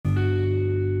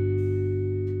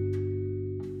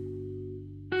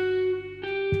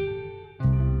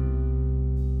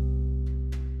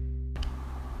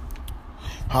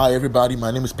Hi everybody,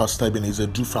 my name is Pastor Ebenezer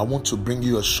Dufa. I want to bring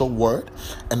you a short word,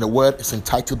 and the word is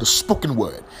entitled The Spoken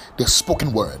Word. The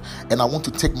Spoken Word. And I want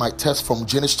to take my text from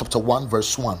Genesis chapter 1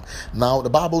 verse 1. Now the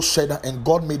Bible said that, and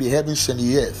God made the heavens and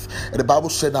the earth. And the Bible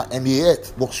said that, and the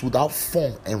earth was without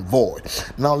form and void.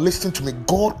 Now listen to me,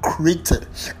 God created,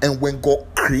 and when God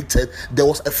created, there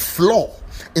was a flaw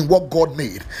in what God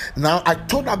made. Now I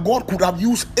thought that God could have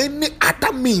used any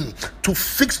other means to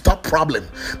fix that problem,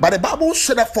 but the Bible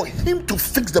said that for him to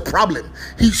fix the problem,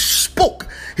 he spoke.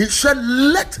 He said,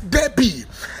 let there be.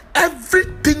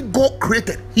 Everything God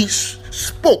created, he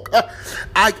spoke.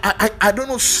 I don't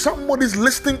know, somebody's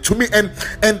listening to me, and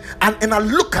I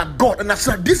look at God and I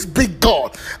said, this big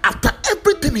God, after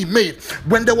everything he made,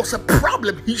 when there was a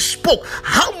problem, he spoke.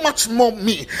 How much more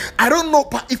me? I don't know,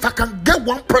 but if I can get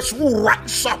one person who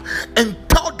rises up and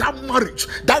tell that marriage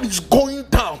that is going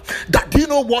down, that you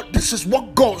know what, this is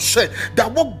what God said,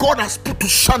 that what God has put to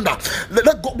sunder,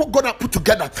 what God has put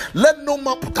together, let no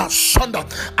man put asunder.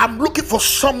 I'm looking for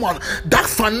someone that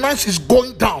finance is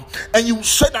going down, and you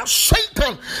say that,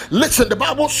 Satan, listen, the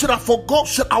Bible said that, for God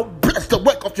said, I'll bless the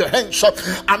work of your hands.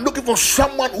 I'm looking for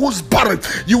someone who's barren.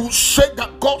 You say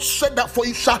that God said that for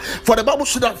you, for the Bible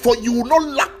said that, for you will not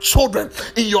lack children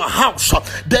in your house.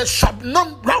 There shall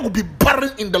none that will be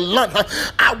barren in the land.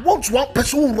 I want one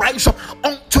person who rise up.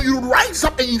 Until you rise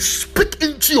up and you speak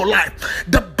into your life,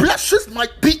 the blessings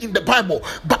might be in the Bible,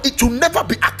 but it will never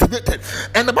be activated.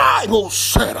 And the Bible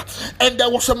said, and there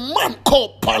was a man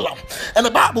called Balaam, and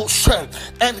the Bible said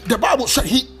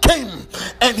he came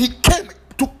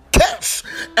to curse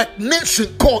a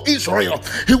nation called Israel.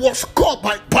 He was called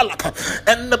by Balak,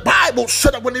 and the Bible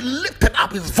said that when he lifted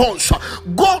up his voice,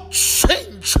 God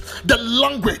changed the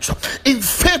language in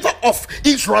favor of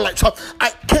Israelites.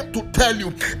 I came to tell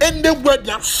you, anywhere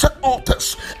they have set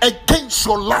altars against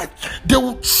your life, they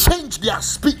will change their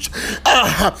speech.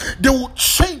 They will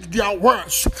change their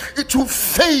words. It will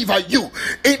favor you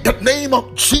in the name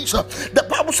of Jesus. The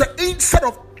Bible said, instead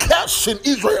of cursing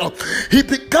Israel, he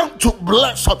began to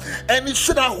bless, and he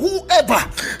said that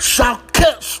whoever shall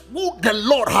curse who the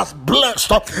Lord has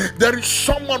blessed, there is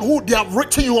someone who they have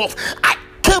written you off. I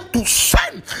came to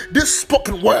send this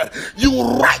spoken word. You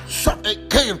rise up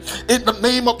again in the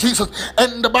name of Jesus.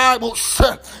 And the Bible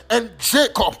said, and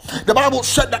Jacob, the Bible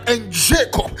said that, and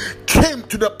Jacob came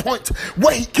to the point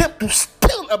where he came to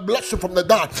steal a blessing from the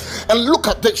dad. And look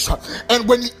at this. And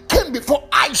when he came before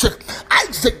Isaac,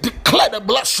 Isaac declared a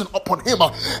blessing upon him.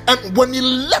 And when he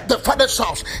left the father's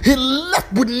house, he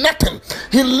left with nothing.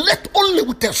 He left only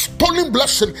with a stolen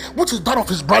blessing, which is that of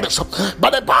his brothers.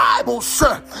 But the Bible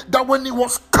said that when he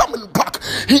was coming back,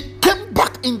 he came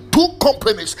back in two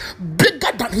companies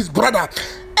bigger than his brother.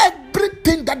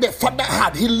 Everything that the father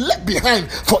had, he left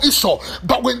behind for Esau.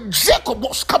 But when Jacob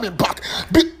was coming back,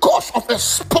 because of a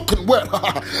spoken word,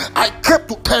 I came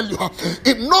to tell you,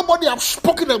 if nobody has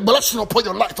spoken a blessing upon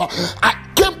your life, I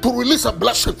came to release a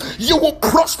blessing. You will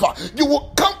prosper. You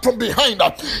will come from behind.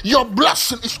 Your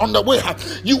blessing is on the way.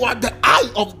 You are the eye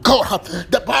of God.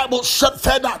 The Bible said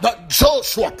further that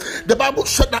Joshua, the Bible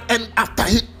said that, and after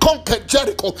he conquered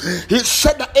Jericho, he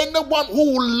said that anyone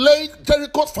who will lay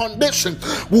Jericho's foundation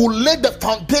will lay the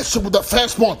foundation with the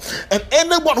firstborn, and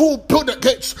anyone who will build the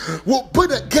gates will build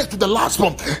the gates with the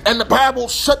lastborn. And the Bible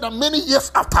said that many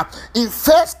years after, in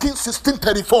 1 Kings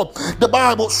 16:34, the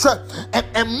Bible said, and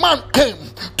a man came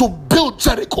to build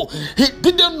Jericho. He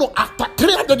didn't know, after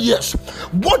 300 years,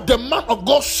 what the man of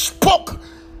God spoke,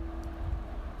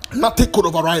 nothing could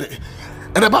override it.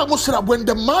 And the Bible said that when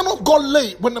the man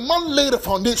laid the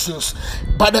foundations,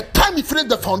 by the time he finished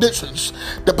the foundations,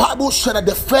 the Bible said that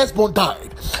the firstborn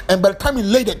died. And by the time he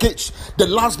laid the gates, the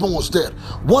lastborn was dead.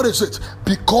 What is it?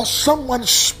 Because someone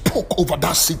spoke over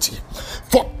that city.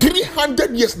 For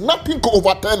 300 years, nothing could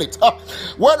overturn it.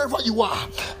 Wherever you are,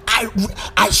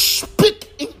 I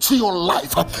speak into your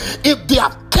life. If they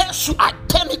have cursed you, I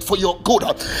turn it for your good.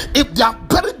 If they have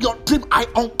buried your dream, I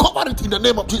uncover it in the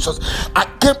name of Jesus. I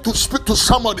came to speak to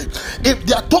somebody. If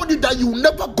they have told you that you will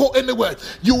never go anywhere,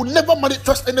 you will never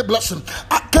manifest any blessing,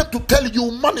 I came to tell you,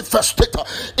 you manifest it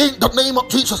in the name of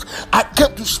Jesus. I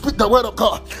came to speak the word of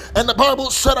God. And the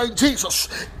Bible said that Jesus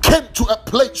came to a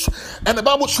place, and the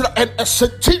Bible said that, and a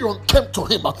centurion came to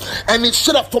him, and he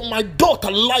said that, for my daughter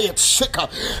lieth sick.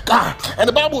 And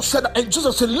the Bible said that, and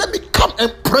Jesus said, let me come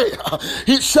and pray.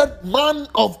 He said, man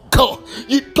of God,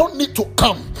 you don't need to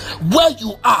come. Where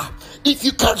you are, if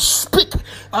you can speak,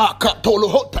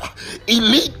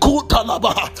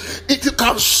 if you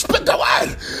can speak the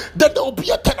word, then there will be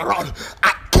a turnaround.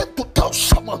 I came to tell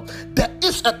someone there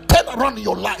is a turnaround in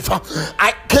your life.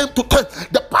 I came to tell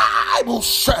the Bible Bible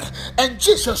said, and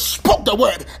Jesus spoke the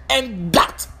word, and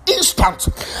that instant,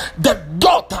 the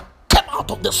daughter came out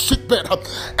of the sick bed.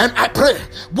 And I pray,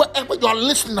 wherever you are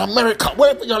listening in America,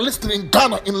 wherever you are listening in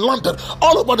Ghana, in London,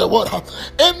 all over the world,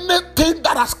 anything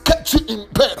that has kept you in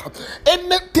bed,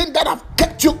 anything that has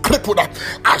kept you crippled,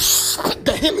 I speak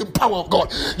the healing power of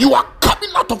God. You are coming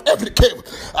out of every cave.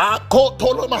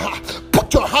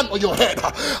 Put your hand on your head.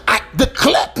 I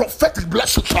declare prophetic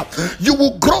blessings. You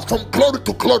will grow from glory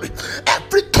to glory.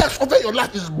 Every curse over your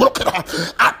life is broken.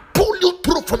 I pull you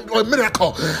through from your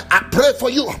miracle. I pray for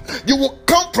you. You will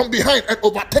come from behind and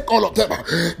overtake all of them.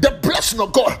 The blessing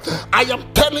of God. I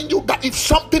am telling you that if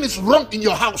something is wrong in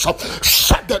your house,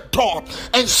 shut the door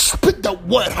and speak the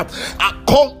word.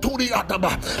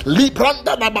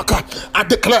 I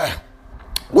declare,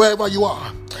 wherever you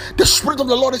are, the Spirit of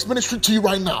the Lord is ministering to you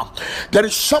right now. There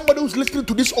is somebody who's listening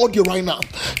to this audio right now.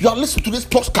 You are listening to this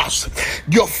podcast.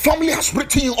 Your family has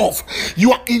written you off.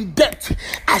 You are in debt.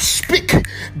 I speak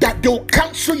that they will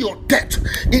cancel your debt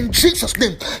in Jesus'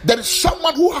 name. There is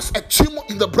someone who has a tumor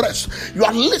in the breast. You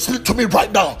are listening to me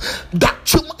right now. That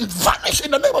tumor is vanished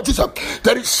in the name of Jesus.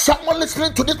 There is someone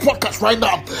listening to this podcast right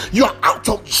now. You are out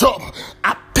of job.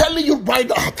 I'm telling you right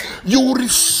now, you will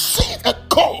receive a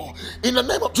call in the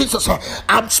name of Jesus.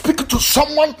 I'm speaking to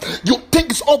someone. You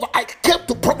think it's over. I came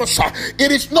to prophesy.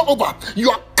 It is not over. You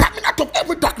are coming out of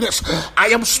every darkness. I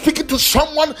am speaking to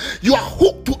someone. You are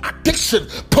hooked to addiction,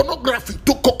 pornography,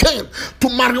 to cocaine, to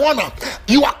marijuana.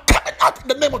 You are coming out in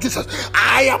the name of Jesus.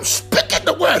 I am speaking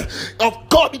the word of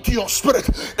God into your spirit.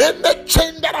 In the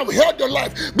chain that I've held your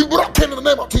life, be broken in the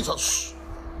name of Jesus.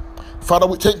 Father,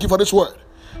 we thank you for this word.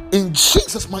 In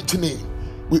Jesus' mighty name,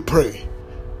 we pray.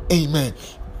 Amen.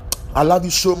 I love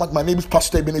you so much. My name is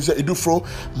Pastor Ebenezer Edufro.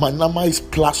 My number is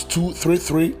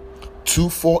 +233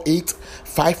 248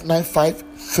 595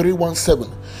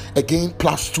 317. Again,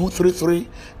 +233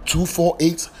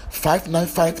 248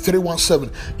 595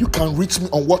 317. You can reach me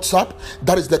on WhatsApp.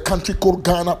 That is the country code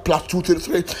Ghana,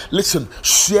 +233. Listen,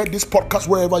 share this podcast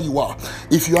wherever you are.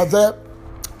 If you are there,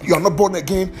 you are not born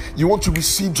again, you want to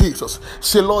receive Jesus,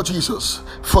 say, Lord Jesus,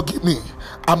 forgive me.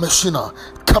 I'm a sinner.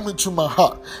 Come into my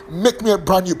heart. Make me a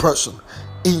brand new person.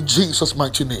 In Jesus'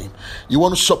 mighty name. You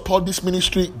want to support this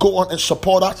ministry? Go on and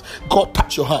support us. God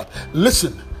touch your heart.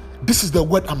 Listen, this is the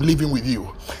word I'm leaving with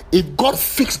you. If God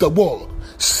fixed the world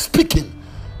speaking,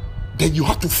 then you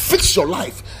have to fix your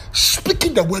life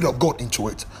speaking the word of God into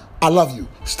it. I love you.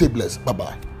 Stay blessed.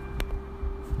 Bye-bye.